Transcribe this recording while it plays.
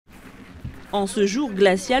En ce jour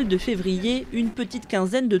glacial de février, une petite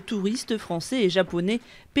quinzaine de touristes français et japonais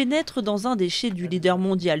pénètrent dans un des chais du leader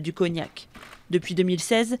mondial du cognac. Depuis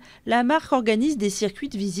 2016, la marque organise des circuits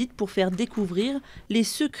de visite pour faire découvrir les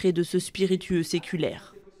secrets de ce spiritueux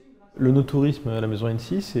séculaire. Le no-tourisme à la maison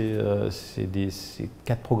Annecy, c'est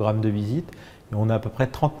 4 programmes de visite. Et on a à peu près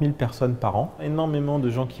 30 000 personnes par an. Énormément de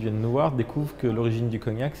gens qui viennent nous voir découvrent que l'origine du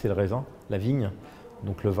cognac, c'est le raisin, la vigne,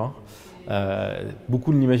 donc le vin.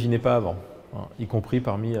 Beaucoup ne l'imaginaient pas avant, y compris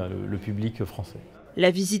parmi le public français.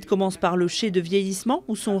 La visite commence par le chai de vieillissement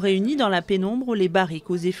où sont réunis dans la pénombre les barriques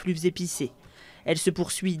aux effluves épicés. Elle se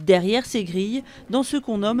poursuit derrière ces grilles dans ce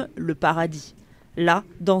qu'on nomme le paradis. Là,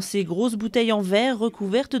 dans ces grosses bouteilles en verre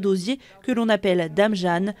recouvertes d'osier que l'on appelle Dame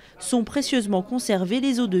Jeanne, sont précieusement conservées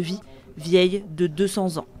les eaux-de-vie, vieilles de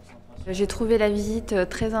 200 ans. J'ai trouvé la visite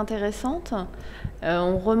très intéressante.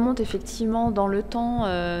 On remonte effectivement dans le temps,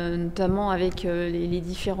 notamment avec les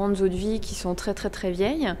différentes eaux-de-vie qui sont très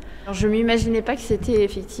vieilles. Alors, je ne m'imaginais pas que c'était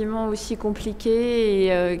effectivement aussi compliqué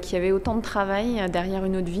et qu'il y avait autant de travail derrière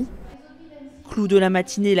une eau-de-vie. Clou de la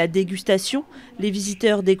matinée, la dégustation. Les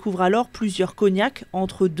visiteurs découvrent alors plusieurs cognacs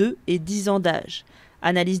entre 2 et 10 ans d'âge.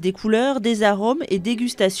 Analyse des couleurs, des arômes et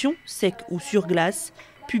dégustation, sec ou sur glace.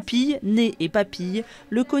 Pupilles, nez et papilles,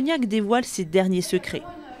 le cognac dévoile ses derniers secrets.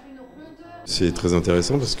 C'est très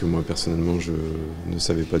intéressant parce que moi personnellement je ne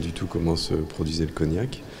savais pas du tout comment se produisait le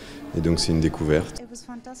cognac et donc c'est une découverte.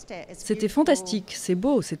 C'était fantastique, c'est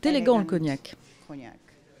beau, c'est élégant le cognac.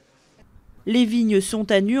 Les vignes sont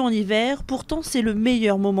à nu en hiver, pourtant c'est le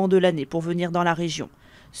meilleur moment de l'année pour venir dans la région.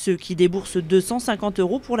 Ceux qui déboursent 250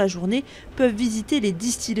 € pour la journée peuvent visiter les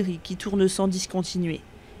distilleries qui tournent sans discontinuer.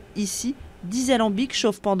 Ici, 10 alambics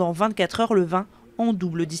chauffent pendant 24 heures le vin en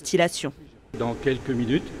double distillation. Dans quelques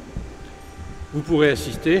minutes, vous pourrez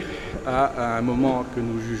assister à un moment que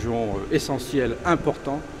nous jugeons essentiel,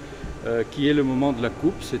 important, qui est le moment de la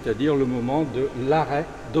coupe, c'est-à-dire le moment de l'arrêt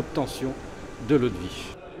d'obtention de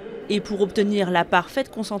l'eau-de-vie. Et pour obtenir la parfaite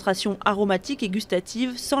concentration aromatique et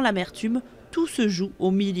gustative sans l'amertume, tout se joue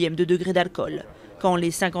au millième de degré d'alcool. Quand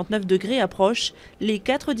les 59 degrés approchent, les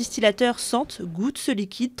 4 distillateurs sentent, goûtent ce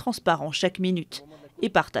liquide transparent chaque minute et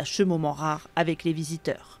partagent ce moment rare avec les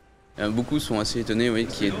visiteurs. Beaucoup sont assez étonnés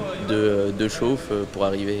qu'il y ait deux chauffes pour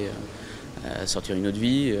arriver à sortir une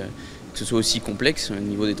eau-de-vie, que ce soit aussi complexe au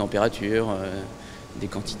niveau des températures, des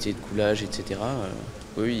quantités de coulage, etc.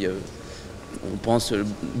 Oui,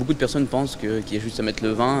 beaucoup de personnes pensent qu'il y a juste à mettre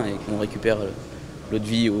le vin et qu'on récupère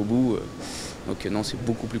l'eau-de-vie au bout. Donc non, c'est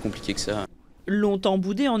beaucoup plus compliqué que ça. Longtemps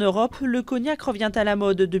boudé en Europe, le cognac revient à la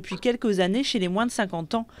mode depuis quelques années chez les moins de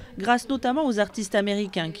 50 ans, grâce notamment aux artistes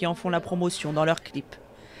américains qui en font la promotion dans leurs clips.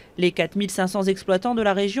 Les 4500 exploitants de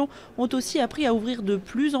la région ont aussi appris à ouvrir de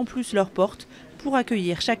plus en plus leurs portes pour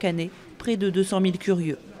accueillir chaque année près de 200 000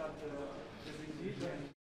 curieux.